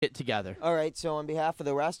get together. All right, so on behalf of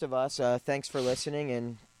the rest of us, thanks for listening.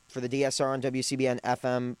 And for the DSR on WCBN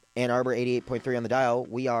FM Ann Arbor 88.3 on the dial,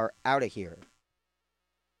 we are out of here.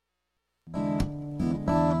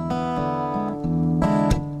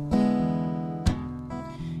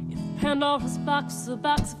 If Pandora's box, a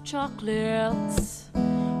box of chocolates,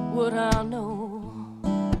 would I know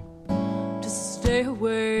to stay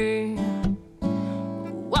away?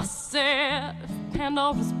 Oh, I said, if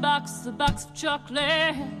Pandora's box, a box of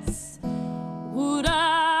chocolates, would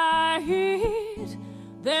I eat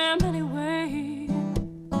them anyway?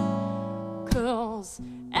 'Cause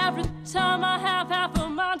every time I have half a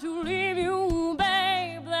mind to leave you,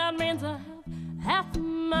 babe, that means I have half a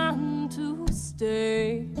mind to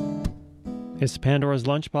stay. It's Pandora's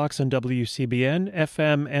Lunchbox on WCBN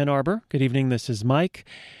FM Ann Arbor. Good evening, this is Mike.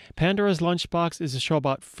 Pandora's Lunchbox is a show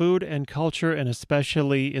about food and culture, and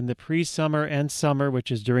especially in the pre-summer and summer,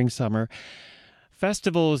 which is during summer,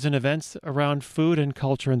 festivals and events around food and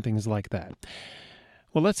culture and things like that.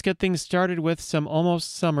 Well, let's get things started with some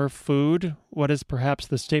almost summer food. What is perhaps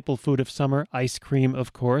the staple food of summer? Ice cream,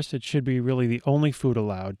 of course. It should be really the only food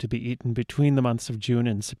allowed to be eaten between the months of June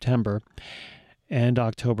and September and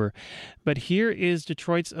October. But here is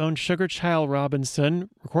Detroit's own Sugar Child Robinson,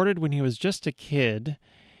 recorded when he was just a kid.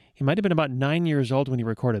 He might have been about 9 years old when he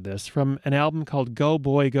recorded this, from an album called Go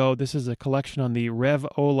Boy Go. This is a collection on the Rev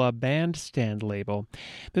Ola Bandstand label.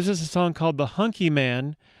 This is a song called The Hunky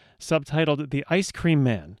Man, subtitled The Ice Cream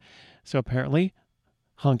Man. So apparently,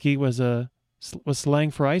 hunky was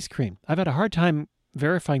slang for ice cream. I've had a hard time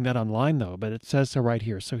verifying that online, though, but it says so right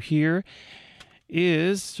here. So here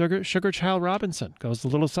is Sugar Child Robinson. Goes a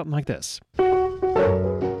little something like this.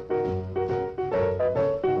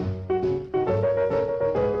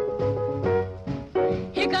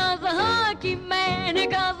 Here comes the hunky man, here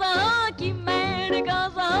comes the hunky man, here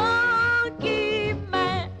comes the hunky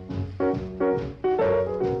man.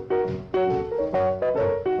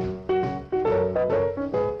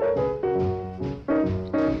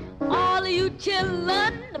 All of you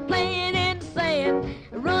children playing in the sand,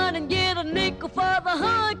 run and get a nickel for the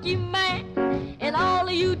hunky man. And all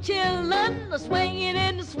of you children are swinging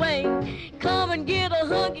in the swing, come and get a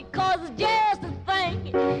hunky 'cause it's just a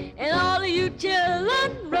thing. And all of you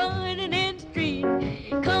children running in the street,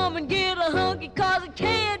 come and get a hunky 'cause it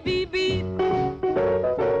can't be beat.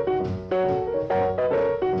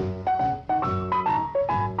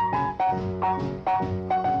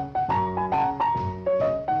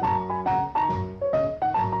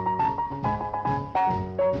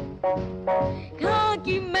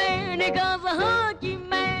 Hunky man, here comes a hunky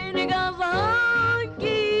man, here comes a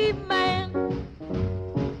hunky man.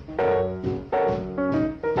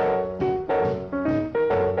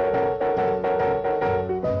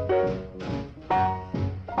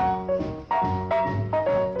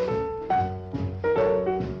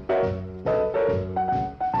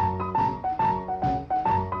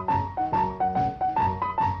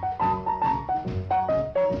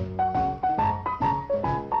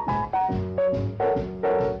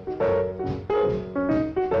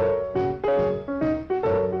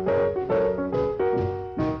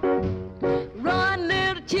 Run,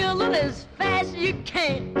 little children, as fast as you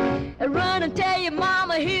can. Run and tell your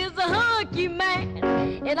mama here's a hunky man.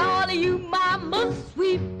 And all of you mamas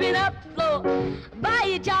sweeping up the floor, buy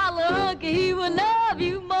your child a hunky, he will love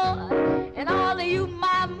you more. And all of you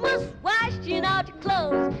mamas washing out your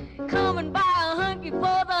clothes, come and buy a hunky for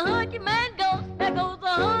the hunky man goes. There goes the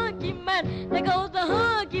hunky man, there goes the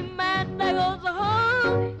hunky man, there goes the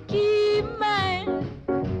hunky man.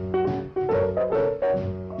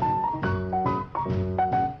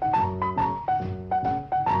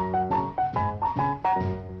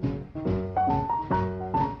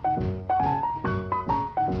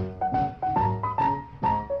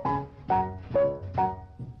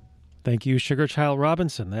 Thank you, Sugar Child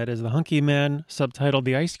Robinson. That is The Hunky Man, subtitled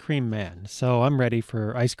The Ice Cream Man. So I'm ready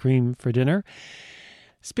for ice cream for dinner.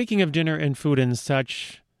 Speaking of dinner and food and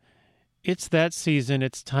such, it's that season.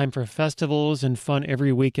 It's time for festivals and fun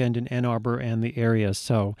every weekend in Ann Arbor and the area.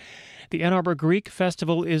 So the Ann Arbor Greek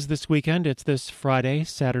Festival is this weekend. It's this Friday,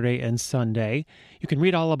 Saturday, and Sunday. You can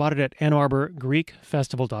read all about it at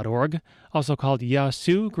AnnArborGreekFestival.org, also called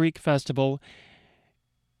Yasu Greek Festival.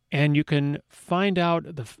 And you can find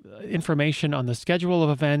out the information on the schedule of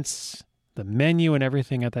events, the menu, and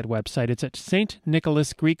everything at that website. It's at St.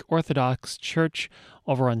 Nicholas Greek Orthodox Church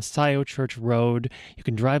over on Scio Church Road. You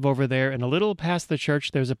can drive over there, and a little past the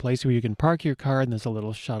church, there's a place where you can park your car, and there's a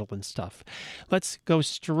little shuttle and stuff. Let's go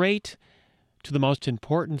straight to the most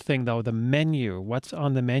important thing, though, the menu. What's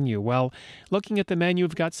on the menu? Well, looking at the menu,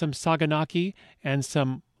 we've got some saganaki and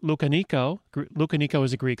some Lukaniko. Lukaniko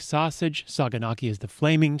is a Greek sausage. Saganaki is the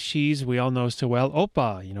flaming cheese we all know so well.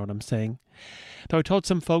 Oppa, you know what I'm saying? Though I told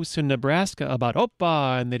some folks in Nebraska about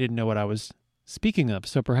Oppa, and they didn't know what I was speaking of.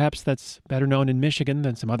 So perhaps that's better known in Michigan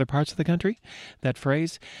than some other parts of the country, that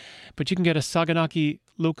phrase. But you can get a Saganaki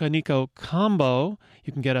Lukaniko combo.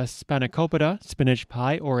 You can get a spanakopita spinach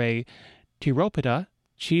pie or a tiropita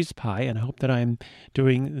cheese pie, and I hope that I'm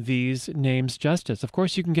doing these names justice. Of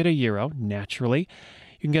course, you can get a gyro, naturally.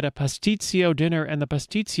 You can get a pastitsio dinner, and the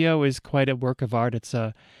pastitsio is quite a work of art. It's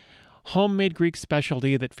a homemade Greek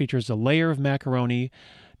specialty that features a layer of macaroni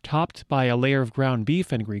topped by a layer of ground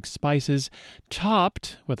beef and Greek spices,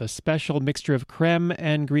 topped with a special mixture of creme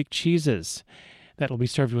and Greek cheeses. That will be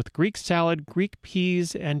served with Greek salad, Greek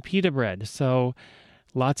peas, and pita bread. So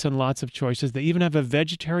lots and lots of choices. They even have a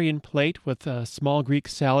vegetarian plate with a small Greek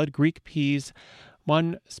salad, Greek peas,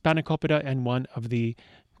 one spanakopita, and one of the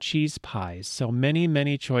cheese pies. So many,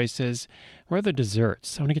 many choices. Where are the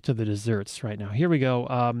desserts? I want to get to the desserts right now. Here we go.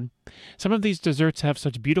 Some of these desserts have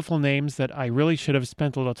such beautiful names that I really should have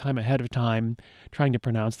spent a little time ahead of time trying to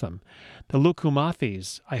pronounce them. The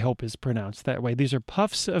lukumathis, I hope, is pronounced that way. These are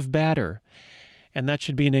puffs of batter, and that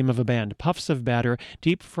should be a name of a band. Puffs of batter,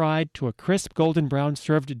 deep fried to a crisp golden brown,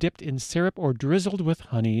 served dipped in syrup or drizzled with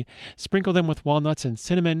honey. Sprinkle them with walnuts and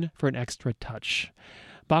cinnamon for an extra touch.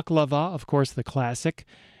 Baklava, of course, the classic.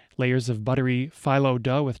 Layers of buttery phyllo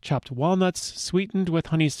dough with chopped walnuts, sweetened with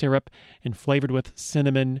honey syrup, and flavored with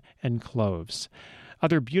cinnamon and cloves.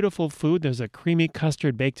 Other beautiful food, there's a creamy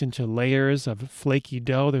custard baked into layers of flaky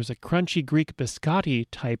dough. There's a crunchy Greek biscotti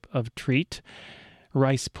type of treat.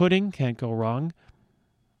 Rice pudding, can't go wrong.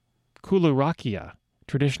 Koulourakia,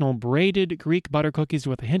 traditional braided Greek butter cookies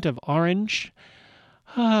with a hint of orange.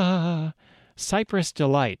 Cypress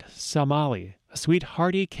Delight, Somali, a sweet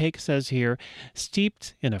hearty cake, says here,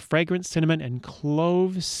 steeped in a fragrant cinnamon and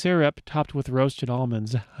clove syrup topped with roasted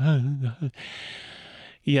almonds.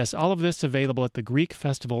 Yes, all of this available at the Greek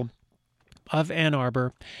Festival of Ann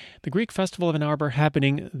Arbor. The Greek Festival of Ann Arbor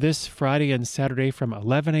happening this Friday and Saturday from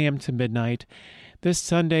 11 a.m. to midnight. This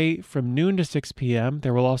Sunday from noon to 6 p.m.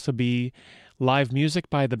 There will also be live music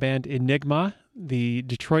by the band Enigma, the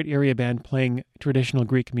Detroit area band playing traditional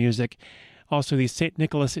Greek music. Also, the St.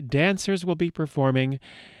 Nicholas Dancers will be performing.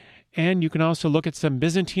 And you can also look at some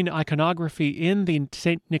Byzantine iconography in the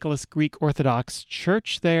St. Nicholas Greek Orthodox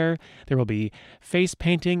Church there. There will be face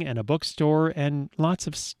painting and a bookstore and lots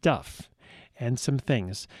of stuff and some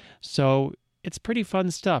things. So it's pretty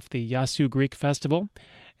fun stuff. The Yasu Greek Festival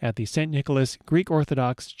at the St. Nicholas Greek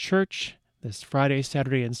Orthodox Church this Friday,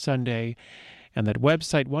 Saturday, and Sunday. And that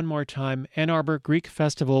website, one more time,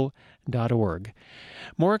 AnnArborGreekFestival.org.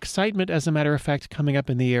 More excitement, as a matter of fact, coming up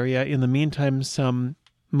in the area. In the meantime, some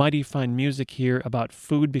mighty fine music here about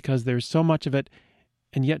food because there's so much of it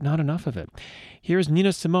and yet not enough of it. Here's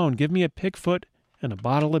Nina Simone, Give Me a Pigfoot and a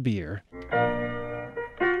Bottle of Beer.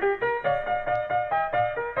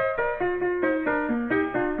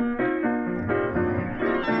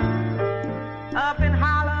 Up in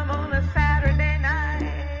Harlem on a Saturday night,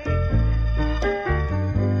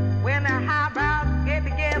 when the highbrows get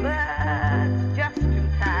together, it's just too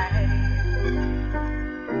tight.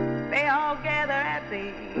 They all gather at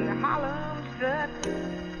the Harlem Strut,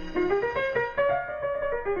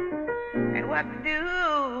 and what to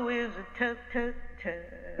do is a tug, tug, tug.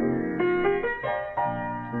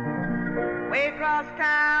 Way across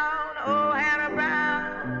town, old Hannah Brown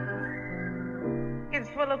gets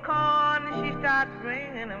full of corn and she starts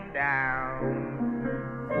bringing them down.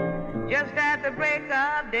 Just at the break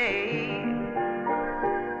of day,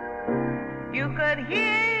 you could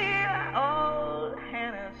hear old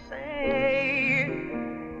Hannah say,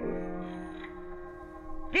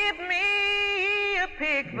 give me a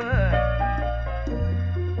pigfoot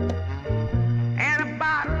and a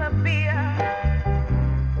bottle of beer.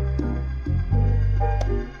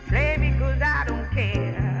 Slay me 'cause I don't care.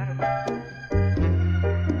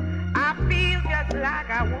 Like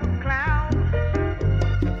I won't clown.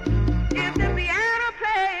 Give the piano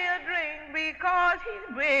player a drink because he's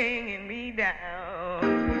bringing me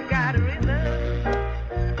down. Got a rhythm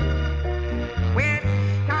when it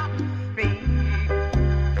stops to speak.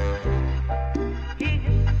 He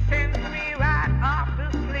just sends me right off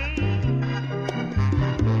to sleep.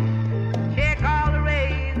 Check all the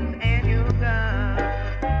raisins and you're done.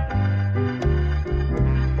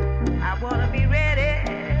 I wanna be ready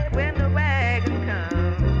when the wagon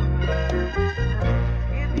comes.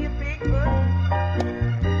 Give me a Bigfoot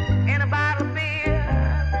and a bottle of beer.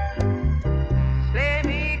 Slay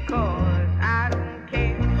me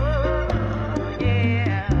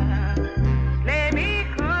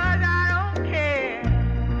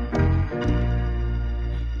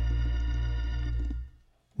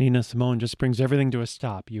Nina Simone just brings everything to a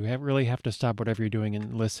stop. You really have to stop whatever you're doing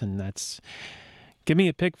and listen. That's Give Me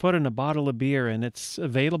a Pigfoot and a Bottle of Beer, and it's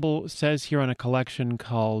available, says here, on a collection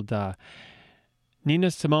called Nina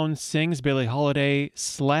Simone Sings Billie Holiday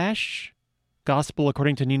 / Gospel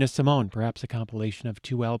According to Nina Simone, perhaps a compilation of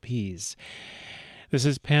 2 LPs. This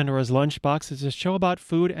is Pandora's Lunchbox. It's a show about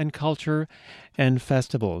food and culture and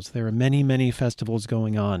festivals. There are many, many festivals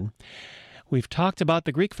going on. We've talked about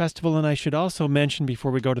the Greek festival, and I should also mention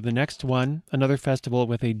before we go to the next one, another festival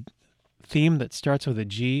with a theme that starts with a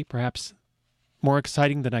G, perhaps more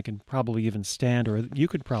exciting than I can probably even stand, or you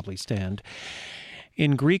could probably stand.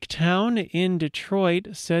 In Greektown in Detroit,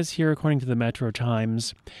 says here according to the Metro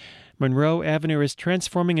Times, Monroe Avenue is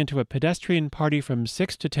transforming into a pedestrian party from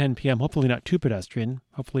 6 to 10 p.m., hopefully not too pedestrian,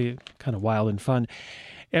 hopefully kind of wild and fun,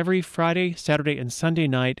 every Friday, Saturday, and Sunday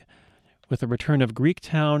night, with the return of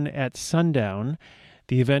Greektown at sundown.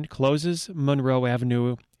 The event closes Monroe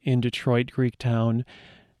Avenue in Detroit. Greektown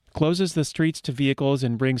closes the streets to vehicles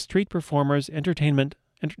and brings street performers, entertainment,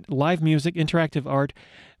 live music, interactive art,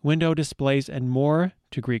 window displays, and more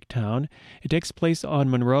to Greektown. It takes place on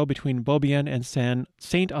Monroe between Beaubien and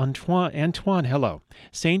Saint Antoine. Hello.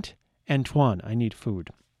 Saint Antoine. I need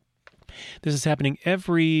food. This is happening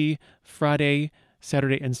every Friday,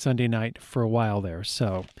 Saturday, and Sunday night for a while there.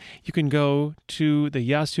 So you can go to the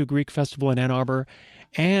Yasu Greek Festival in Ann Arbor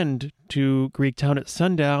and to Greektown at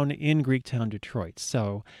sundown in Greektown, Detroit.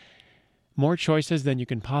 So more choices than you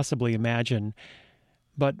can possibly imagine.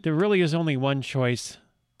 But there really is only one choice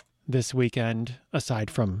this weekend,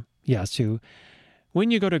 aside from Yasu.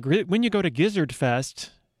 When you go to Gizzard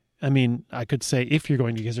Fest, I mean, I could say if you're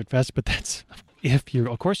going to Gizzard Fest, but that's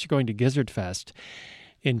of course you're going to Gizzard Fest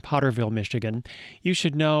in Potterville, Michigan. You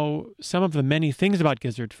should know some of the many things about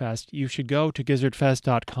Gizzard Fest. You should go to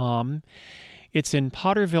gizzardfest.com. It's in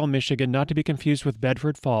Potterville, Michigan, not to be confused with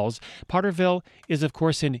Bedford Falls. Potterville is, of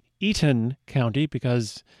course, in Eaton County,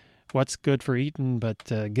 because what's good for Eaton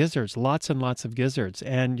but gizzards, lots and lots of gizzards.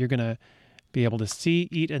 And you're going to be able to see,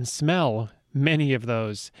 eat, and smell many of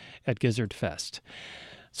those at Gizzard Fest.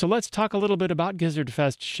 So let's talk a little bit about Gizzard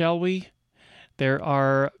Fest, shall we? There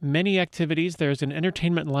are many activities. There's an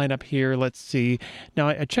entertainment lineup here. Let's see. Now,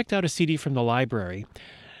 I checked out a CD from the library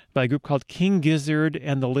by a group called King Gizzard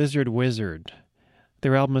and the Lizard Wizard.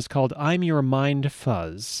 Their album is called I'm Your Mind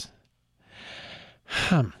Fuzz.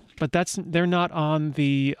 But they're not on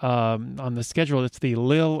the schedule. It's the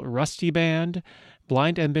Lil Rusty Band,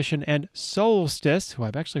 Blind Ambition, and Solstice, who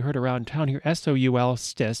I've actually heard around town here,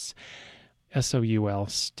 S-O-U-L-Stice.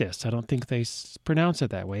 S-O-U-L-Stice. I don't think they pronounce it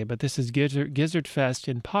that way, but this is Gizzard Fest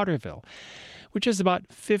in Potterville, which is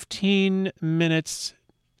about 15 minutes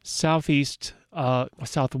southwest of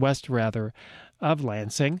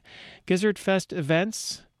Lansing. Gizzard Fest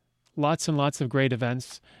events, lots and lots of great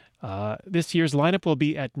events. This year's lineup will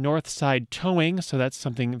be at Northside Towing, so that's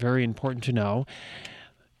something very important to know.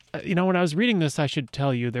 When I was reading this, I should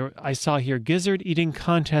tell you, I saw here Gizzard Eating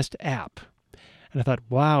Contest app. And I thought,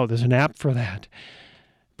 wow, there's an app for that.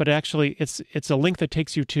 But actually, it's a link that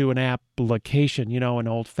takes you to an application, an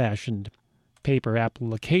old-fashioned paper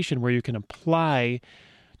application where you can apply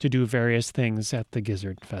to do various things at the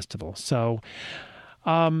Gizzard Festival. So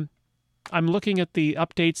I'm looking at the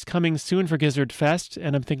updates coming soon for Gizzard Fest,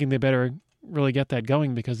 and I'm thinking they better really get that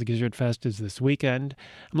going because the Gizzard Fest is this weekend.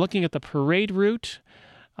 I'm looking at the parade route.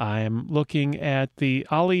 I'm looking at the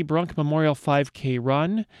Ollie Brunk Memorial 5K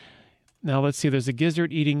run. Now, let's see, there's a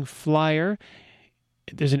gizzard eating flyer.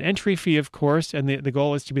 There's an entry fee, of course, and the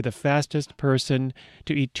goal is to be the fastest person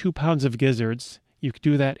to eat 2 pounds of gizzards. You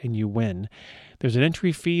do that and you win. There's an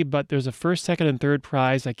entry fee, but there's a first, second, and third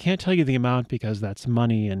prize. I can't tell you the amount because that's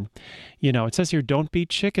money. And, it says here, don't beat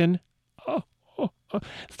chicken.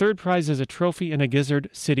 Third prize is a trophy and a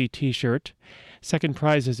Gizzard City t-shirt. Second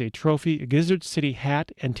prize is a trophy, a Gizzard City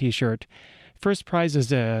hat and t-shirt. First prize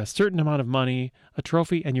is a certain amount of money, a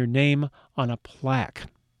trophy, and your name on a plaque.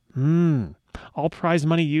 All prize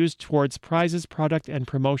money used towards prizes, product, and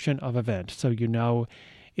promotion of event. So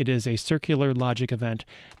it is a circular logic event.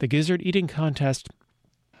 The Gizzard Eating Contest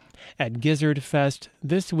at Gizzard Fest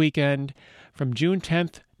this weekend from June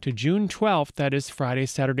 10th to June 12th. That is Friday,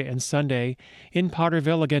 Saturday, and Sunday in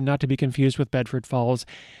Potterville. Again, not to be confused with Bedford Falls.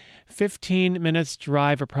 15 minutes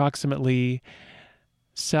drive approximately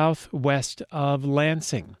southwest of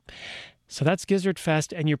Lansing. So that's Gizzard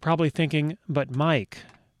Fest, and you're probably thinking, but Mike,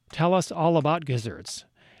 tell us all about gizzards.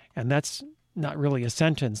 And that's not really a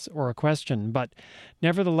sentence or a question, but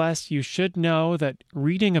nevertheless, you should know that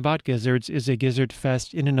reading about gizzards is a Gizzard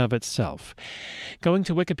Fest in and of itself. Going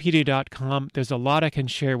to wikipedia.com, there's a lot I can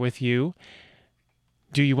share with you.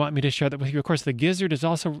 Do you want me to share that with you? Of course, the gizzard is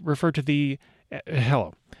also referred to the...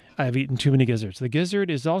 hello, I've eaten too many gizzards. The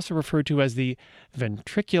gizzard is also referred to as the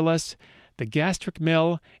ventriculus, the gastric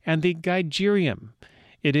mill, and the gygerium.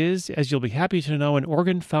 It is, as you'll be happy to know, an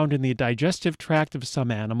organ found in the digestive tract of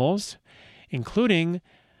some animals, including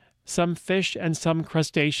some fish and some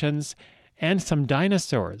crustaceans and some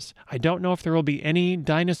dinosaurs. I don't know if there will be any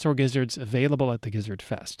dinosaur gizzards available at the Gizzard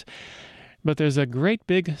Fest, but there's a great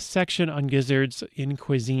big section on gizzards in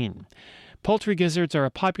cuisine. Poultry gizzards are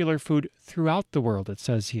a popular food throughout the world, it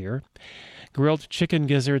says here. Grilled chicken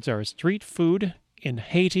gizzards are a street food in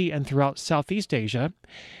Haiti and throughout Southeast Asia.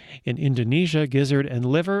 In Indonesia, gizzard and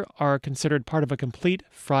liver are considered part of a complete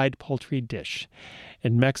fried poultry dish.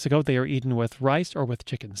 In Mexico, they are eaten with rice or with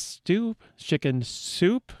chicken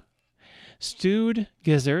soup. Stewed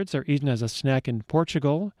gizzards are eaten as a snack in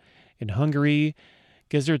Portugal. In Hungary,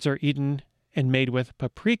 gizzards are eaten and made with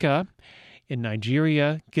paprika. In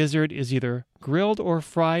Nigeria, gizzard is either grilled or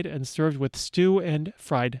fried and served with stew and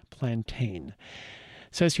fried plantain.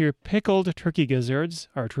 It says here, pickled turkey gizzards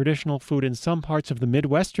are traditional food in some parts of the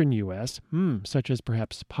Midwestern U.S., such as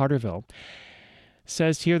perhaps Potterville. It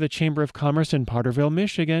says here, the Chamber of Commerce in Potterville,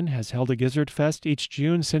 Michigan, has held a Gizzard Fest each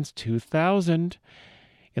June since 2000.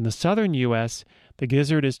 In the southern U.S., the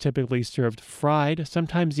gizzard is typically served fried,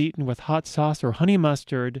 sometimes eaten with hot sauce or honey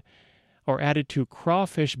mustard, or added to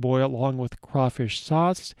crawfish boil along with crawfish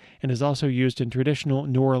sauce, and is also used in traditional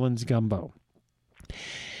New Orleans gumbo.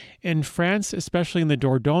 In France, especially in the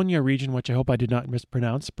Dordogne region, which I hope I did not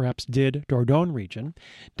mispronounce, perhaps did, Dordogne region,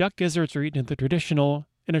 duck gizzards are eaten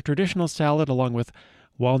in a traditional salad along with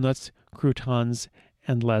walnuts, croutons,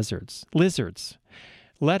 and lizards.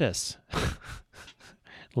 Lettuce.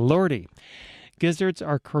 Lordy. Gizzards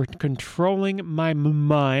are controlling my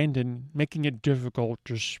mind and making it difficult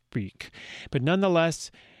to speak. But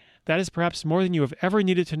nonetheless, that is perhaps more than you have ever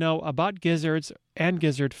needed to know about gizzards and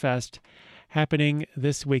Gizzard Fest happening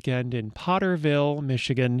this weekend in Potterville,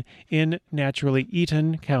 Michigan, in naturally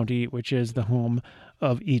Eaton County, which is the home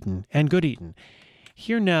of Eaton and Good Eaton.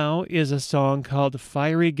 Here now is a song called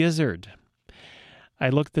Fiery Gizzard. I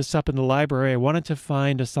looked this up in the library. I wanted to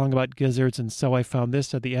find a song about gizzards, and so I found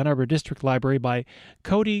this at the Ann Arbor District Library by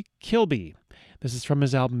Cody Kilby. This is from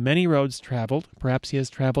his album Many Roads Traveled. Perhaps he has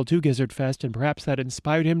traveled to Gizzard Fest, and perhaps that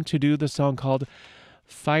inspired him to do the song called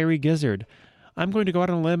Fiery Gizzard. I'm going to go out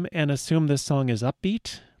on a limb and assume this song is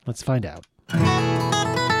upbeat. Let's find out.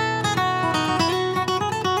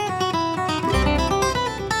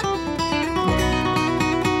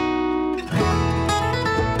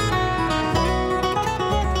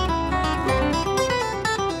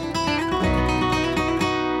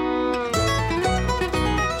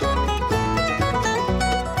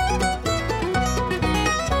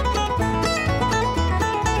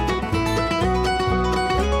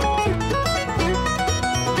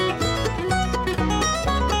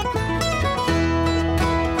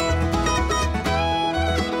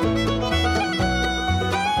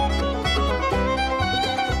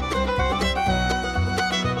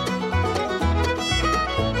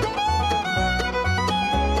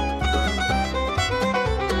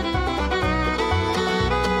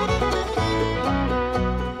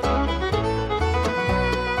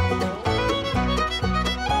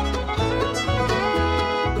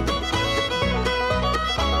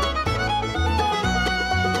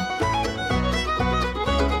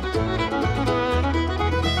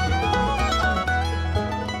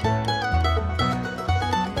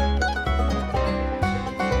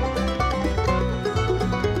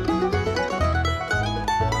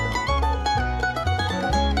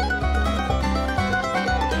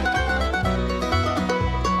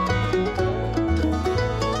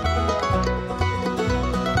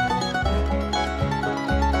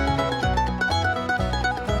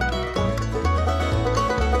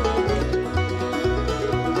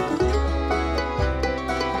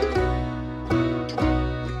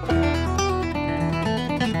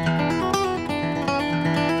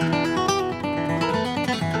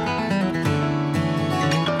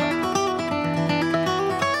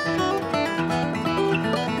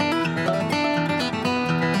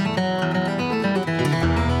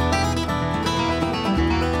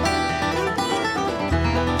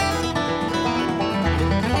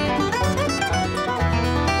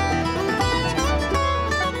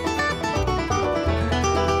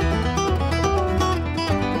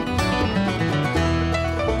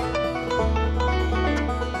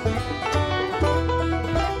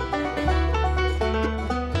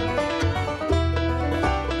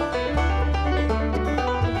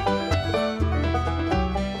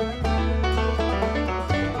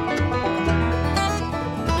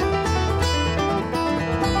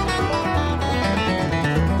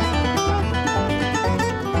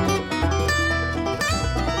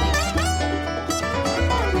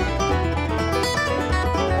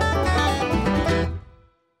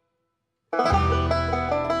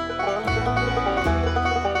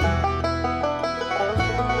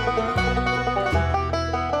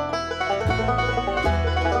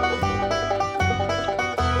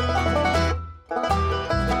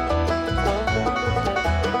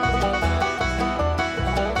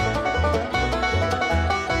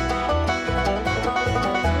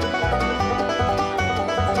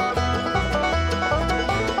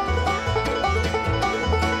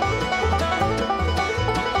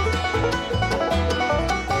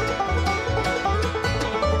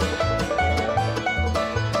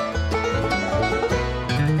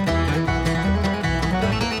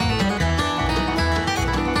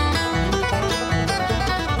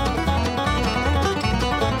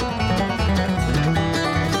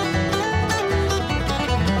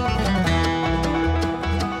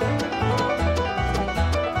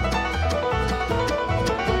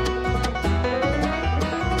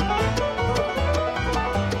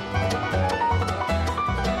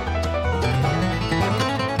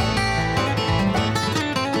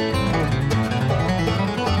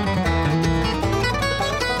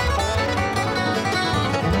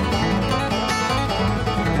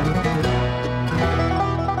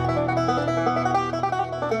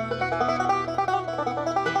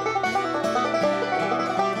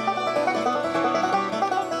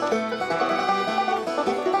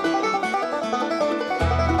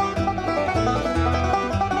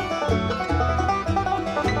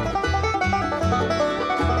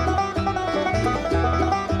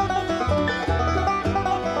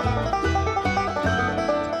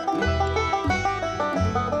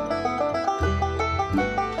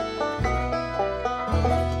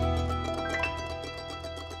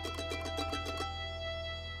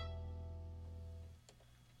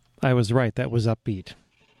 I was right. That was upbeat.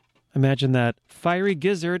 Imagine that. Fiery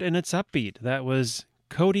Gizzard and it's upbeat. That was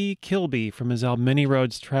Cody Kilby from his album Many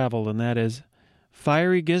Roads Travel, and that is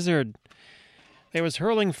Fiery Gizzard. They was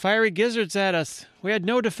hurling fiery gizzards at us. We had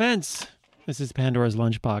no defense. This is Pandora's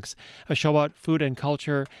Lunchbox, a show about food and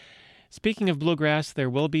culture. Speaking of bluegrass, there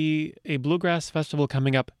will be a bluegrass festival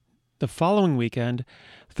coming up the following weekend,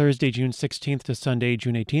 Thursday, June 16th to Sunday,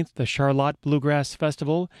 June 18th, the Charlotte Bluegrass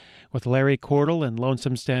Festival with Larry Cordell and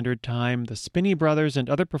Lonesome Standard Time, the Spinney Brothers, and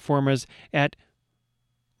other performers at,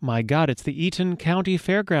 my God, it's the Eaton County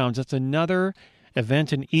Fairgrounds. It's another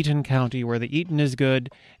event in Eaton County where the Eaton is good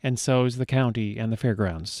and so is the county and the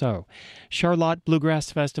fairgrounds. So, Charlotte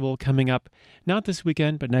Bluegrass Festival coming up not this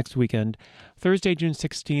weekend, but next weekend, Thursday, June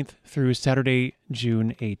 16th through Saturday,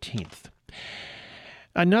 June 18th.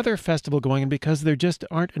 Another festival going on because there just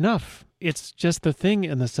aren't enough. It's just the thing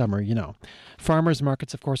in the summer, you know. Farmers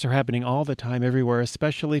markets, of course, are happening all the time everywhere,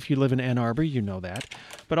 especially if you live in Ann Arbor, you know that.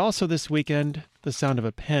 But also this weekend, the sound of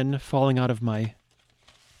a pen falling out of my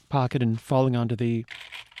pocket and falling onto the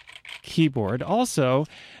keyboard. Also,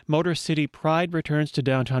 Motor City Pride returns to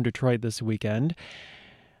downtown Detroit this weekend.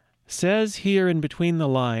 Says here in between the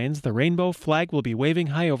lines, the rainbow flag will be waving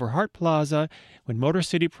high over Hart Plaza when Motor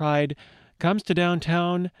City Pride comes to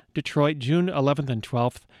downtown Detroit June 11th and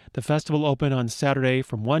 12th. The festival will open on Saturday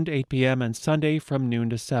from 1 to 8 p.m. and Sunday from noon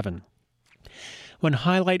to 7. One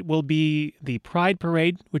highlight will be the Pride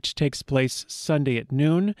Parade, which takes place Sunday at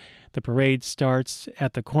noon. The parade starts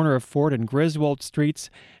at the corner of Ford and Griswold Streets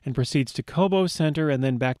and proceeds to Cobo Center and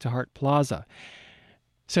then back to Hart Plaza.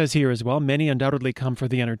 Says here as well, many undoubtedly come for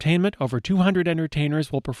the entertainment. Over 200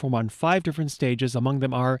 entertainers will perform on 5 different stages. Among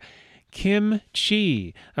them are Kim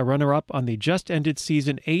Chi, a runner-up on the just-ended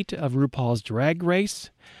Season 8 of RuPaul's Drag Race,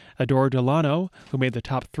 Adore Delano, who made the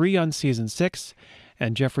top 3 on Season 6,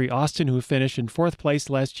 and Jeffrey Austin, who finished in 4th place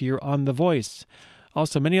last year on The Voice.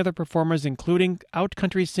 Also, many other performers, including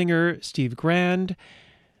out-country singer Steve Grand,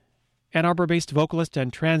 Ann Arbor-based vocalist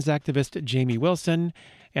and trans activist Jamie Wilson,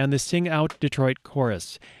 and the Sing Out Detroit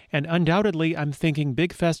Chorus. And undoubtedly, I'm thinking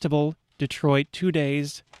big festival, Detroit, 2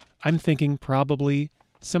 days. I'm thinking probably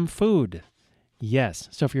some food. Yes,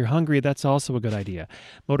 so if you're hungry, that's also a good idea.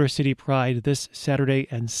 Motor City Pride this Saturday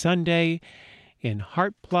and Sunday in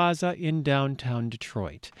Hart Plaza in downtown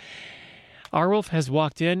Detroit. Arwolf has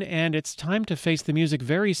walked in, and it's time to face the music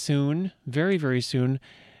very soon, very, very soon.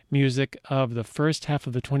 Music of the first half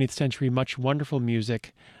of the 20th century, much wonderful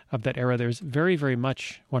music of that era. There's very, very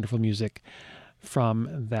much wonderful music from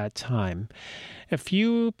that time. A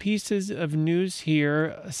few pieces of news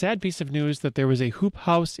here. A sad piece of news that there was a hoop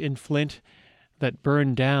house in Flint that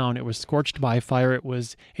burned down. It was scorched by fire. It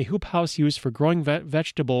was a hoop house used for growing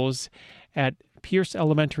vegetables at Pierce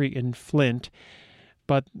Elementary in Flint.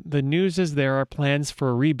 But the news is there are plans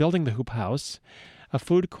for rebuilding the hoop house. A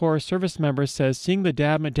Food Corps service member says seeing the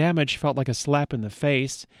damage felt like a slap in the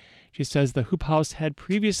face. She says the hoop house had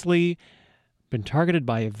previously been targeted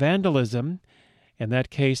by vandalism. In that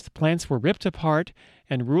case, the plants were ripped apart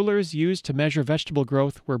and rulers used to measure vegetable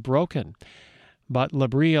growth were broken. But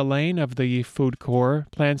Labria Lane of the Food Corps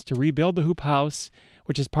plans to rebuild the hoop house,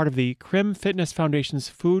 which is part of the Crim Fitness Foundation's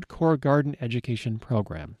Food Corps Garden Education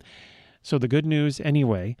Program. So the good news,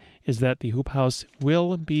 anyway, is that the hoop house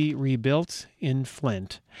will be rebuilt in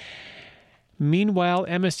Flint. Meanwhile,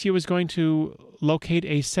 MSU is going to locate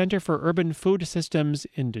a Center for Urban Food Systems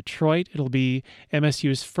in Detroit. It'll be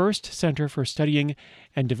MSU's first center for studying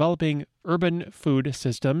and developing urban food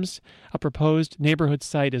systems. A proposed neighborhood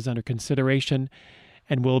site is under consideration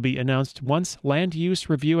and will be announced once land use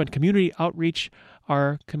review and community outreach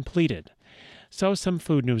are completed. So some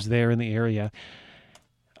food news there in the area.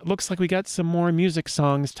 Looks like we got some more music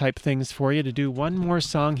songs type things for you to do. One more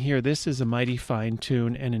song here. This is a mighty fine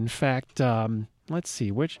tune. And in fact, let's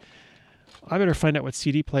see, I better find out what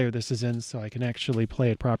CD player this is in so I can actually play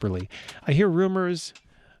it properly. I hear rumors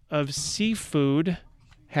of seafood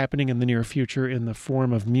happening in the near future in the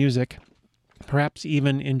form of music, perhaps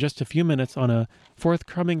even in just a few minutes on a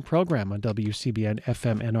forthcoming program on WCBN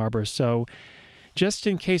FM Ann Arbor. So just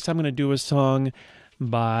in case, I'm going to do a song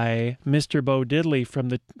by Mr. Bo Diddley from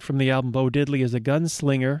the album Bo Diddley is a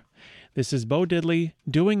Gunslinger. This is Bo Diddley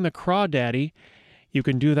doing the Crawdaddy. You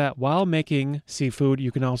can do that while making seafood.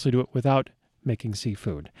 You can also do it without making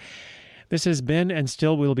seafood. This has been and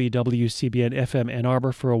still will be WCBN FM Ann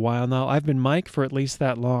Arbor for a while now. I've been Mike for at least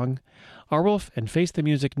that long. Arwolf and Face the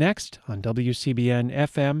Music next on WCBN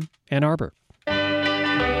FM Ann Arbor.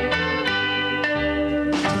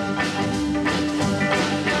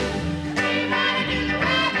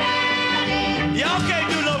 Y'all can't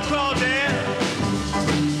do no crawdad.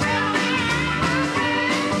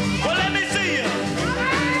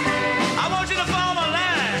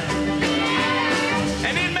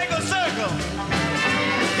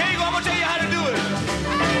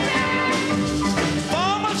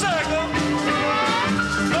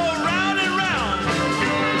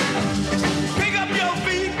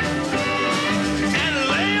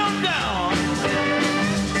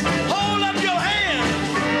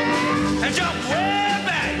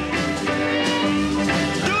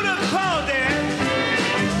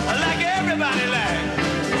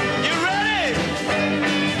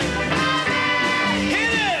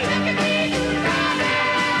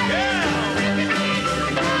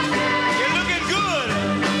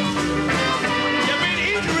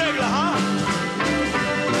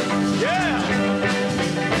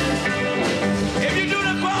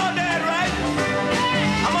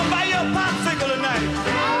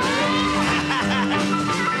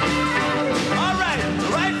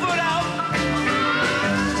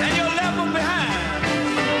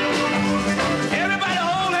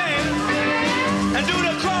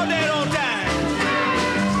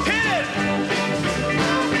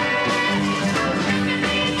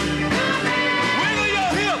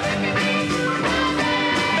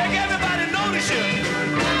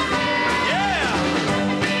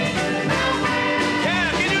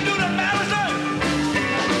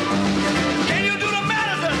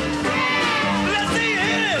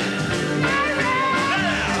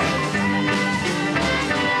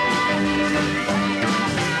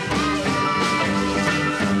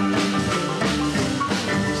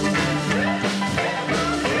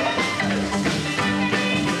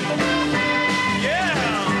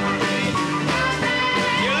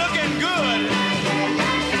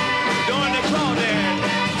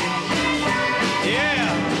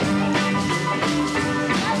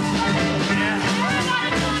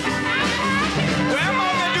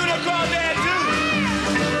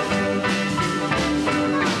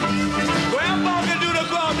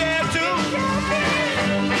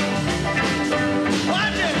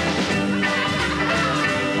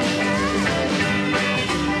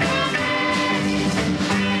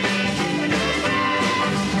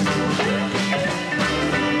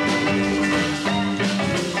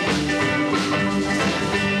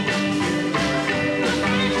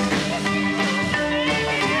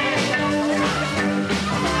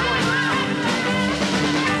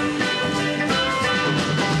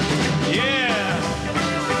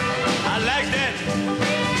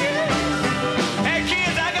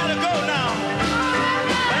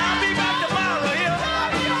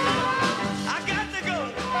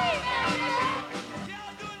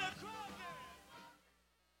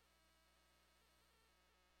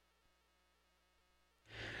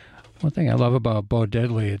 One thing I love about Bo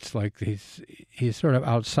Diddley, it's like he's sort of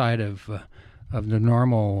outside of the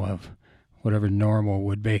normal, of whatever normal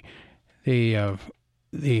would be.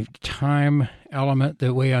 The time element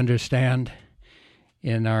that we understand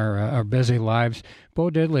in our busy lives, Bo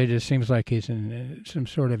Diddley just seems like he's in some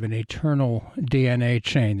sort of an eternal DNA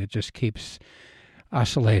chain that just keeps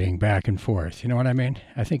oscillating back and forth. You know what I mean?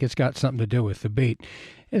 I think it's got something to do with the beat.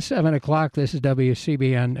 It's 7 o'clock. This is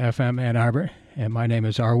WCBN FM Ann Arbor, and my name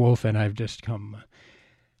is R. Wolf, and I've just come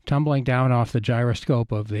tumbling down off the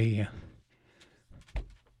gyroscope of the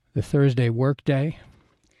Thursday work day,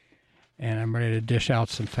 and I'm ready to dish out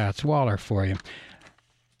some Fats Waller for you.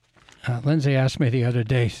 Lindsay asked me the other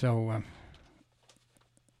day, so,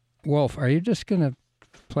 Wolf, are you just going to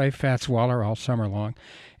play Fats Waller all summer long?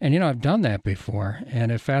 And, I've done that before, and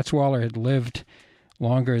if Fats Waller had lived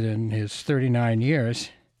longer than his 39 years,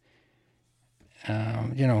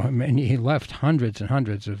 he left hundreds and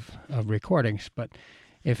hundreds of recordings, but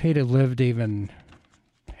if he'd have lived even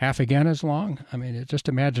half again as long, just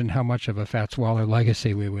imagine how much of a Fats Waller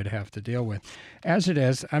legacy we would have to deal with. As it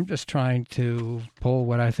is, I'm just trying to pull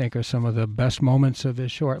what I think are some of the best moments of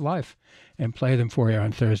his short life and play them for you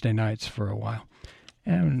on Thursday nights for a while,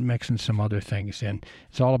 and mixing some other things in.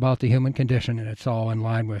 It's all about the human condition, and it's all in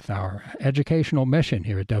line with our educational mission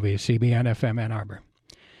here at WCBN FM Ann Arbor.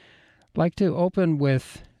 I'd like to open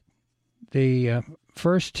with the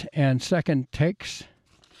first and second takes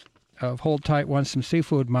of Hold Tight, Want Some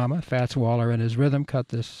Seafood Mama. Fats Waller and his rhythm cut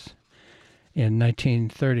this in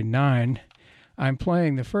 1939. I'm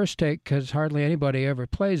playing the first take because hardly anybody ever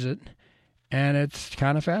plays it, and it's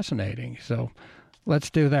kind of fascinating. So let's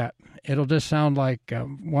do that. It'll just sound like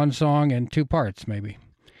one song in two parts, maybe.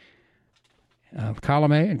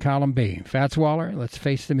 Column A and Column B. Fats Waller, let's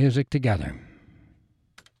face the music together.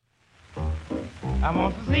 I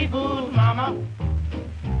want some seafood, mama.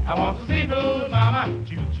 I want some seafood, mama.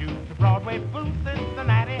 Choo-choo to Broadway, food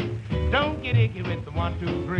Cincinnati. Don't get icky with the 1, 2, 3.